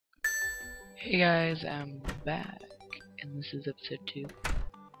Hey guys, I'm back, and this is episode 2.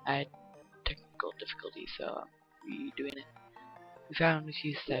 I had technical difficulties, so I'm redoing it. We found a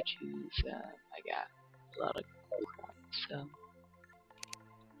few statues, I got a lot of crap, so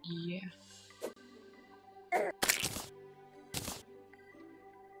yeah.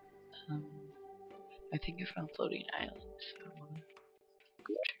 I think I found floating islands, so I wanna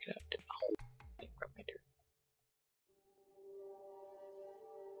go check it out. Oh, I brought my dirt.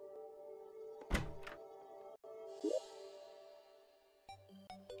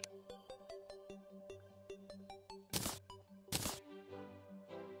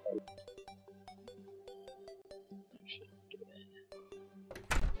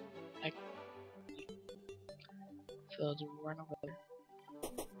 So I'll just run over there.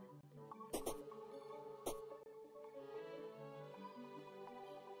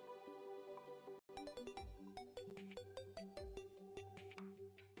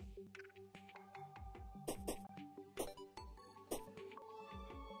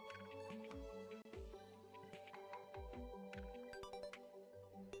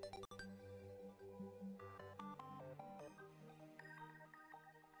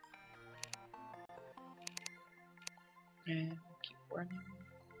 And keep running.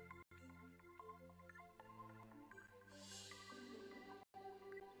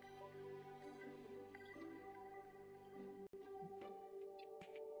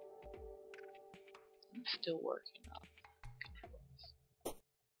 I'm still working on controls.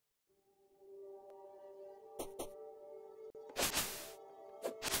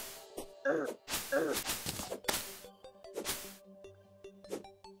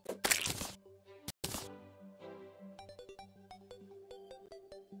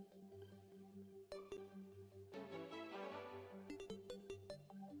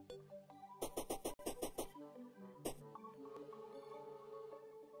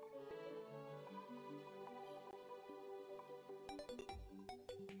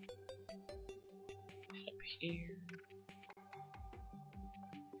 Up here.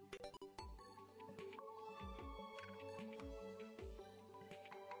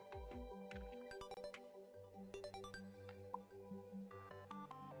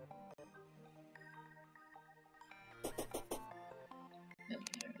 And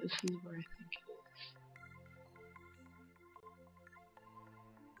there, this is where I think it is.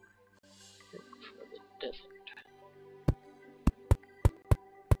 Look for the desert.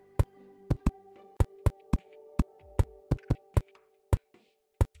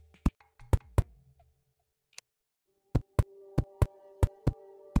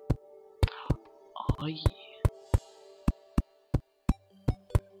 Oh yeah.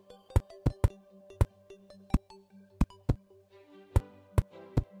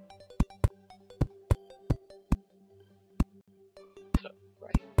 So,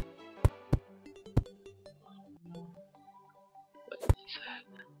 right. Oh no. What is that?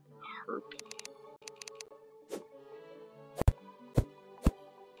 Harpie.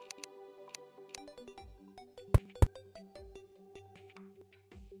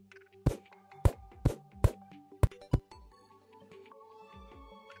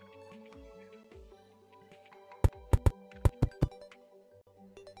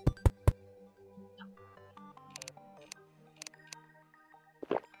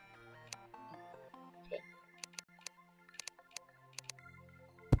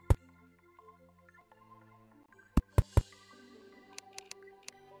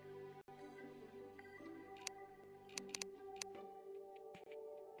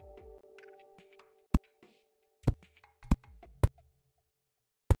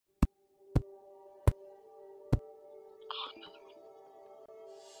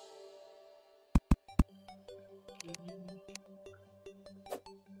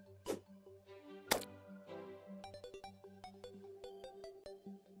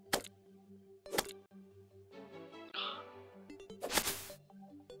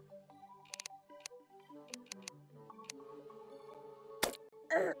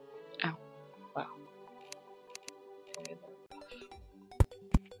 Ow. Wow. Okay,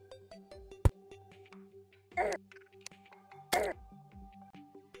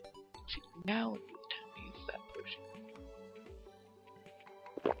 see, now would be the time to use that potion.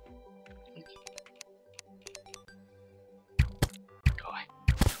 Thank you. Go away.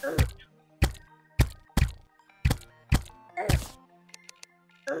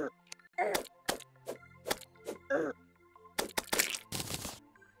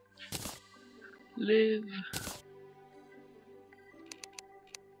 Live.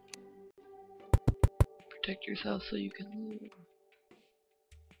 Protect yourself so you can live.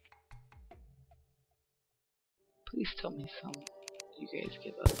 Please tell me some you guys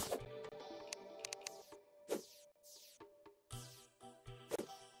give up.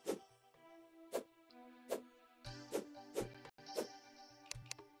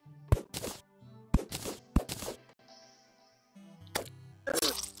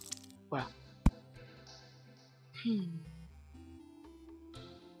 Wow.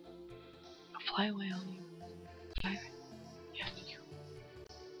 Fly away on you. Fly away. Yes, you.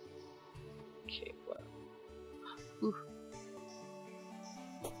 Okay, well. Ooh.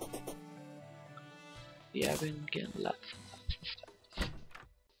 Yeah, I've been getting lots and lots of stuff.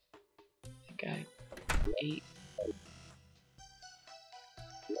 I think I ate.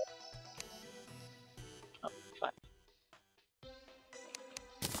 Oh, fine.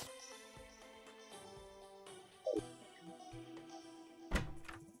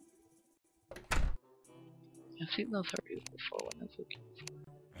 I've seen those Harpies before when I was looking for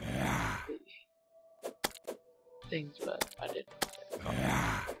the things, but I didn't know they're called.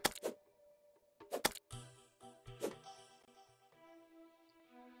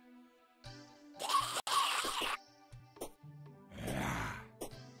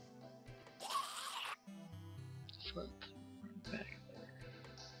 So let's run back there.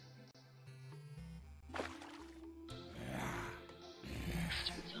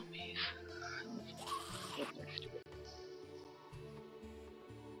 Stupid zombies. What they're stupid.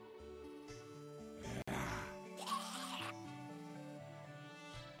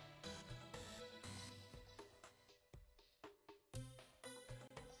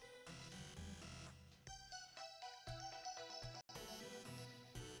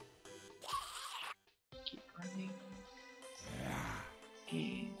 Keep running.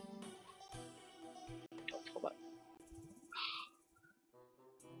 And don't fall back.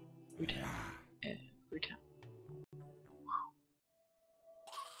 Return. And return.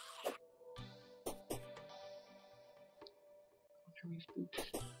 Hermes boots.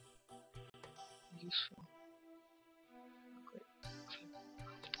 Useful. Great.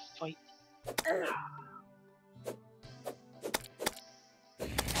 Fight.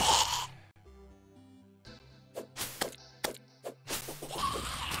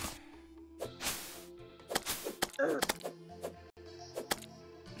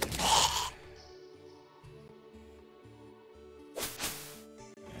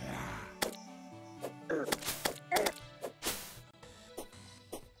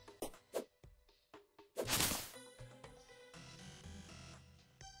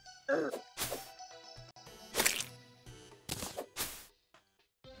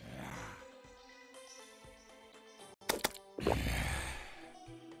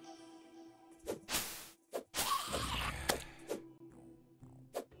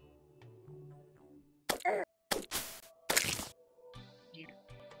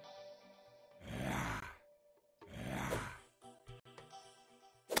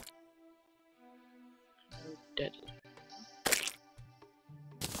 Dead.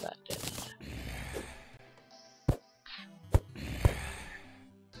 That dead.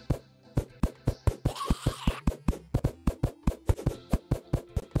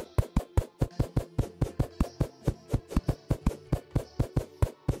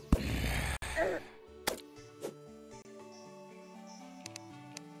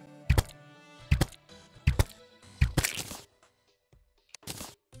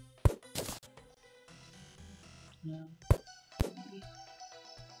 No.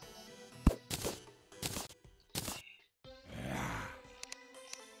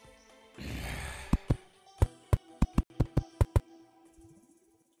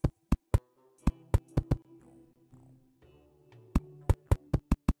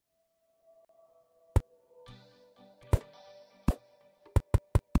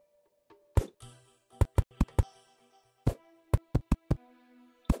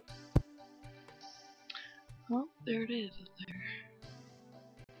 Well, there it is up there.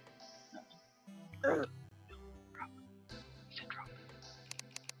 Drop. Drop. He said drop.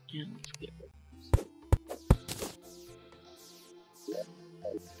 Yeah, let's get rid of this.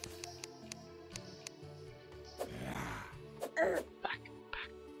 Back.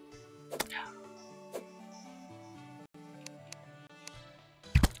 Yeah.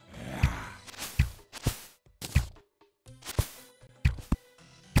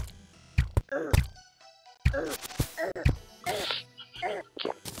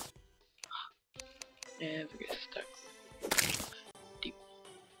 Never get stuck. Deep.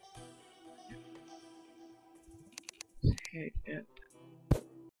 Head up.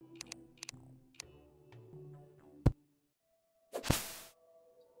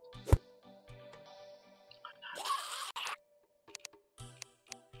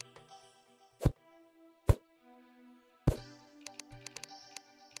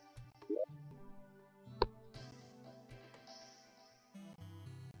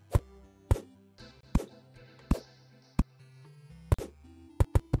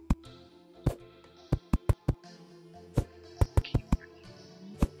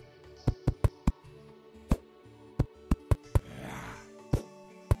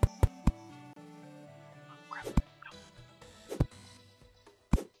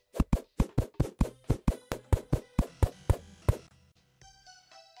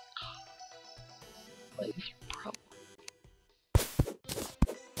 What is your problem?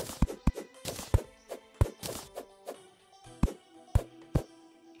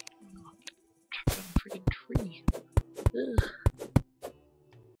 Chop down a freaking tree. Ugh.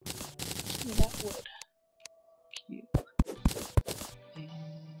 Give me that wood. Cute. And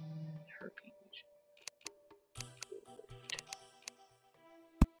Harpies.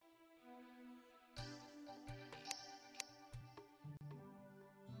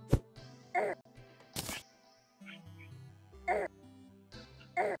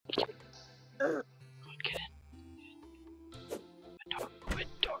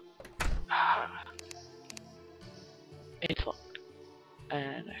 It's locked.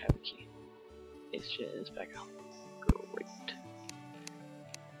 And I have a key. It's just back out. Great.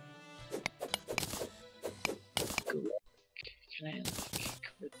 Good. Can I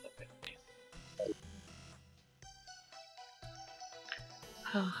convert that back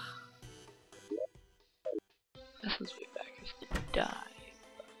down? This is way back as the dive.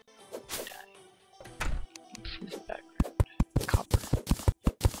 This is background. Copper.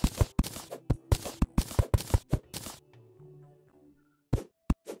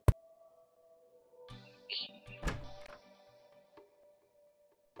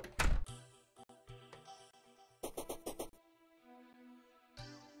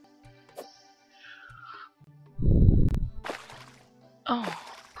 Oh,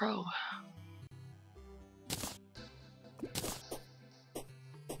 bro.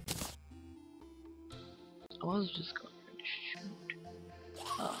 I was just going to shoot.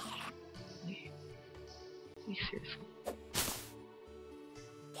 Me seriously.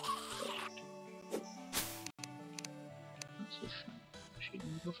 What's this? Shooting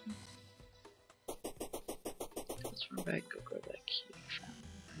people from? Let's run back, go grab that key I found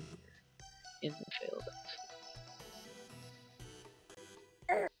earlier in the failed episode.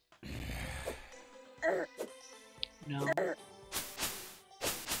 No.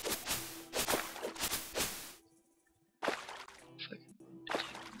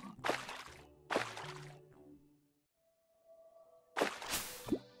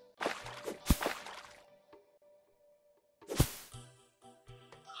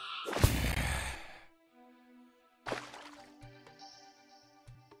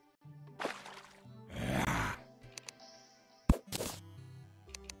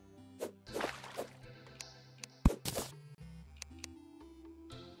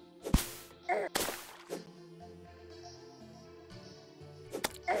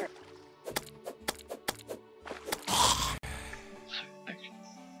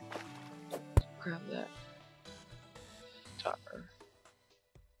 Grab that star.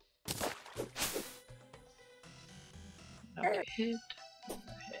 Not get hit.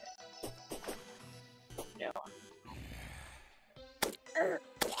 Hit. No.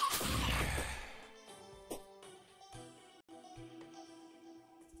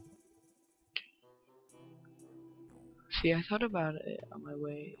 See, I thought about it on my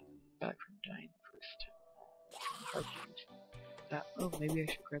way back from dying the first time. Harpies. That, oh, maybe I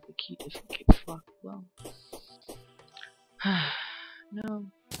should grab the key just in case it's locked. Well. No.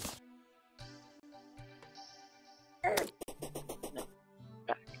 No.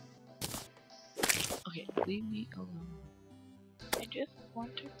 Back. Okay, leave me alone. I just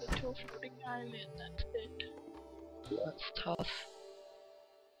want to go to a floating island, that's it. Let's toss.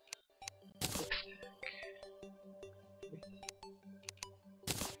 Quick stack.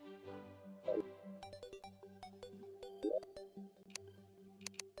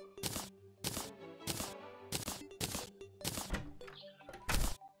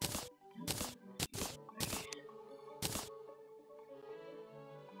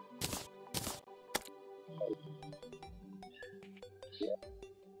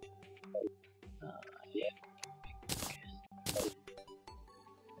 Yeah.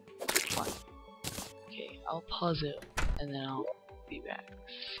 Fine. Okay, I'll pause it and then I'll be back.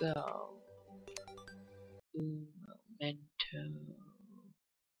 So, memento.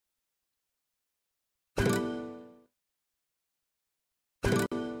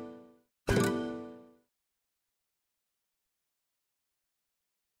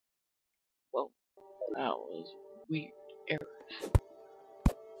 Whoa, that was weird. Errors.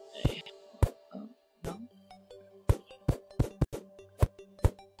 Hey. Oh, no.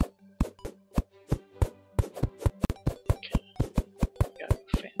 Okay. Got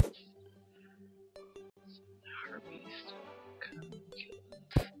fans. Harpies to come kill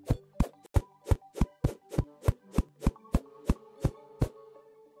us.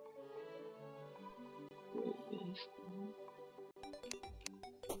 What is that?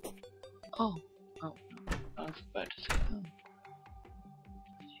 Oh, oh, no. I was about to say, oh.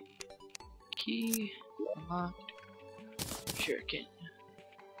 Key. unlocked. Shuriken.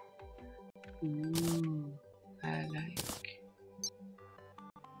 Ooh, I like.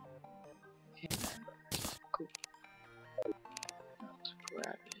 And cool. Let's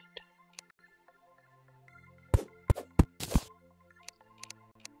grab it.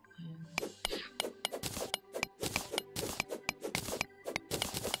 And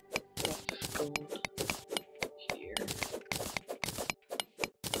drop this gold here.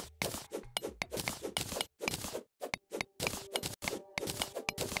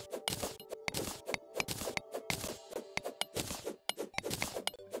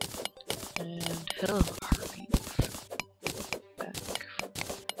 And hello, Harpies. Back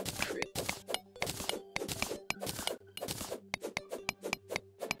trip.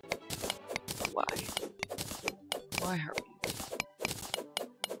 Why? Why Harpies?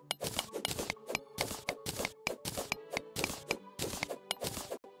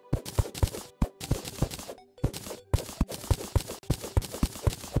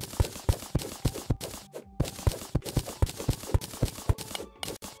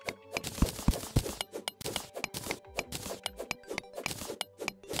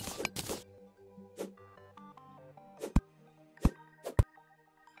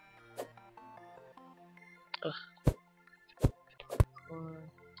 Ugh.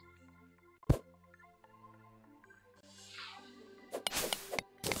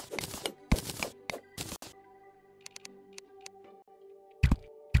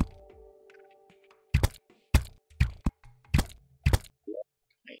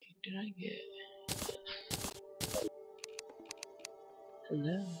 Wait, did I get this?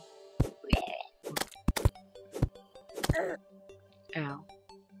 Hello? Ow.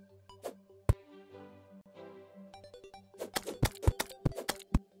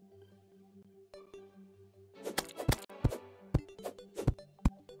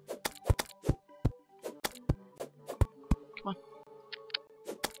 Come on.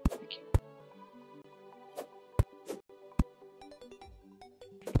 Thank you.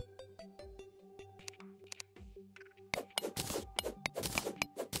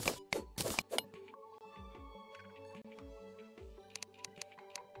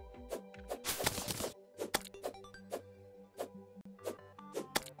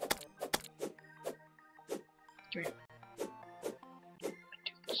 Come here.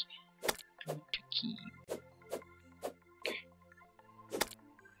 I'm to key. Okay.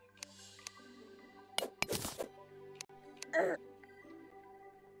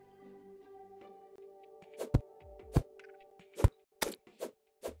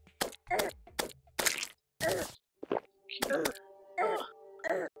 No.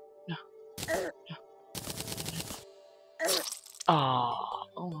 No.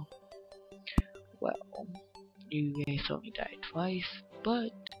 Oh. Well, you guys only died twice,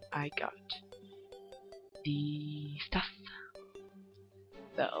 but I got the stuff.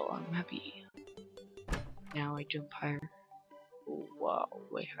 So I'm happy. Now I jump higher. Oh, wow,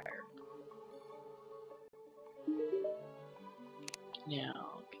 way higher.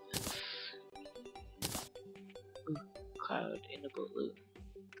 Now get this. Ooh, cloud in the balloon.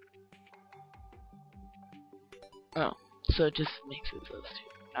 Oh, so it just mixes those two.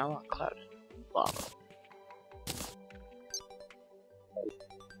 I want cloud in the bottle.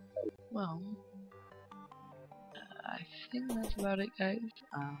 Well, I think that's about it, guys.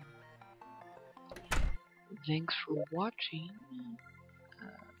 Thanks for watching.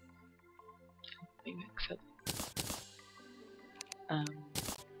 Maybe accept.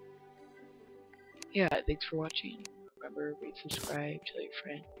 Yeah, thanks for watching. Remember, rate, subscribe, tell your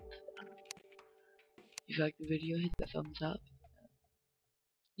friends. If you like the video, hit the thumbs up.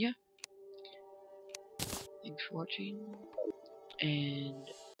 Yeah. Thanks for watching, and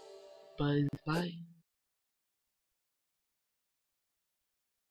bye.